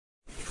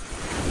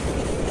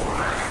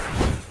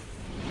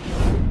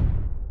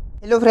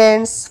Hello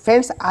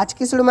friends आज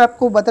की video में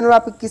आपको बताने वाला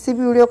आप किसी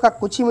भी वीडियो का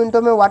कुछ ही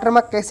मिनटों में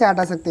वाटरमार्क कैसे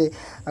हटा सकते हैं।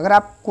 अगर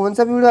आप कौन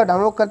सा भी वीडियो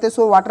डाउनलोड करते हैं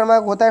सो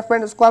वाटरमार्क होता है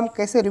फ्रेंड, उसको हम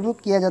कैसे रिमूव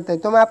किया जाता है।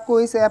 तो मैं आपको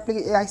ऐसी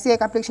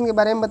एक एप्लीकेशन के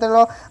बारे में बता रहा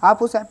हूँ।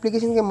 आप उस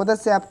एप्लीकेशन की मदद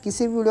से आप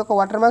किसी भी वीडियो का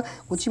वाटरमार्क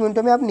कुछ ही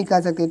मिनटों में आप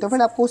निकाल सकते हैं। तो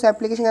फ्रेंड आपको उस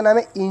एप्लीकेशन का नाम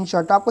है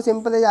इनशॉट। तो आपको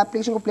सिंपल है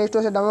एप्लीकेशन को प्ले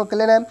स्टोर से डाउनलोड कर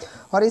लेना है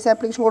और इस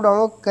एप्लीकेशन को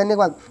डाउनलोड करने के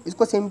बाद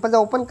इसको सिंपल से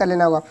ओपन कर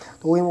लेना होगा।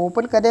 तो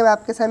ओपन करने में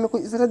आपके सामने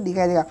कुछ इस तरह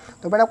दिखाई देगा।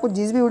 तो फ्रेंड आपको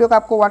जिस भी वीडियो का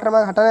आपको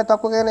वाटरमार्क हटाना है तो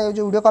आपको क्या करना है,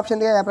 जो वीडियो का ऑप्शन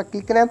दिया है यहाँ पर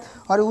क्लिक करना है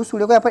और उस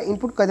वीडियो को यहाँ पर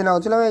इनपुट कर देना हो।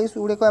 चलो मैं इस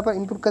वीडियो को यहाँ पर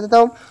इनपुट कर देता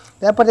हूँ।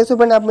 तो यहाँ पर देखो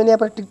फ्रेंड मैंने यहाँ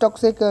पर टिकटॉक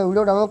से एक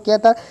वीडियो डाउनलोड किया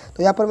था,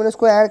 तो यहाँ पर मैंने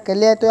उसको ऐड कर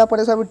लिया है। तो यहाँ पर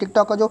देखो अभी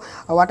टिकटॉक का जो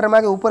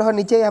वाटरमार्क है ऊपर और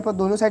नीचे यहाँ पर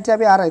दोनों साइड से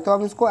अभी आ रहा है। तो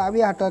अब इसको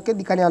अभी हटा के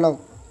दिखाने वाला हूँ।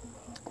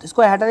 तो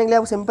इसको हटाने के लिए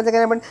आपको सिंपल से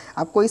करना है,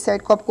 आपको इस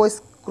साइड को आपको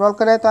स्क्रॉल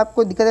करना है। तो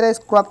आपको दिखा दे रहा है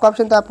क्रॉप का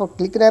ऑप्शन, तो आपको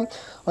क्लिक करना है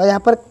और यहाँ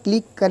पर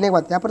क्लिक करने के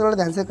बाद यहाँ पर थोड़ा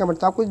ध्यान से करना।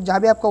 तो आपको जहाँ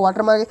भी आपका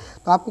वाटरमार्क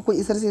है तो आपको कुछ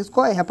इस तरह से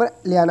इसको यहाँ पर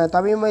ले आना है। तो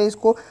अभी मैं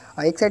इसको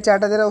एक साइड से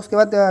हटा दे रहा हूँ, उसके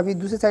बाद अभी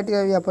दूसरी साइड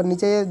यहाँ पर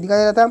नीचे दिखा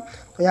दे रहा था,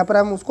 तो यहाँ पर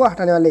हम उसको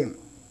हटाने वाले हैं।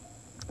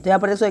 तो यहाँ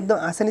पर देखो एकदम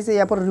आसानी से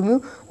यहाँ पर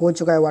रिमूव हो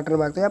चुका है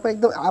वाटरमार्क। तो यहाँ पर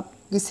एकदम आप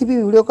किसी भी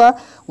वीडियो का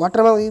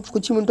वाटरमार्क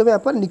कुछ ही मिनटों में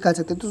यहाँ पर निकाल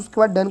सकते हैं। तो उसके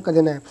बाद डन कर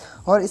देना है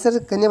और इस तरह से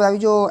करने के बाद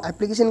जो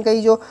एप्लीकेशन का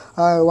ही जो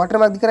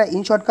वाटरमार्क दिख रहा है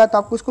इनशॉट का, तो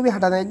आपको इसको भी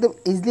हटाना है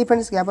एकदम ईजिली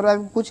फ्रेंड्स। यहाँ पर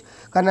आपको कुछ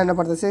करना नहीं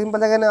पड़ता,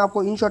 सिंपल है ना।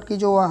 आपको इनशॉट की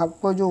जो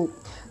आपको जो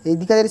ये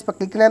दिखा दे रहा है इस पर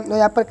क्लिक करना है और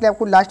यहाँ पर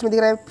आपको लास्ट में दिख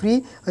रहा है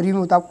फ्री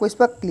रिमूव, तो आपको इस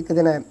पर क्लिक कर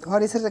देना है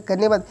और इस तरह से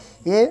करने के बाद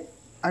ये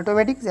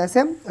ऑटोमेटिक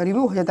जैसे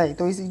रिमूव हो जाता है।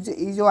 तो इस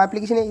जो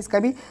एप्लीकेशन है इसका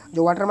भी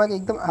जो वाटरमार्क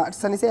एकदम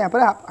आसानी से यहाँ पर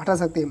आप हटा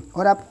सकते हैं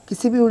और आप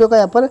किसी भी वीडियो का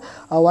यहाँ पर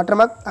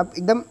वाटरमार्क आप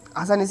एकदम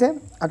आसानी से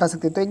हटा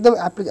सकते हैं। तो एकदम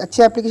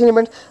अच्छी एप्लीकेशन है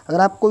फ्रेंड्स। अगर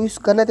आपको यूज़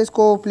करना है तो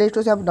इसको प्ले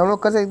स्टोर से आप डाउनलोड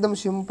कर सकते हैं। एकदम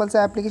सिंपल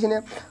सा एप्लीकेशन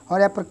है और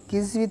यहाँ पर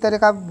किसी भी तरह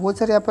का बहुत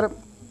सारे यहाँ पर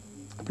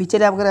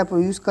फीचर अगर आप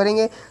यूज़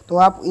करेंगे तो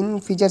आप इन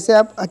फीचर से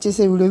आप अच्छे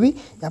से वीडियो भी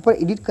यहाँ पर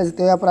एडिट कर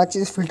सकते हो। यहाँ पर अच्छे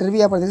से फिल्टर भी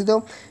यहाँ पर देख सकते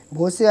हो,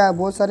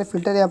 बहुत सारे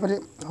फिल्टर यहाँ पर,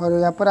 और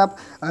यहाँ पर आप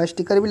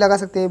स्टिकर भी लगा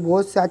सकते हैं।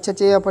 बहुत से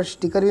अच्छे यहाँ पर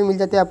स्टिकर भी मिल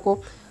जाते हैं आपको।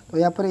 तो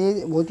यहाँ पर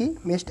ये बहुत ही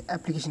बेस्ट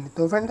एप्लीकेशन है।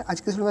 तो फ्रेंड आज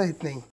के वीडियो में इतना ही।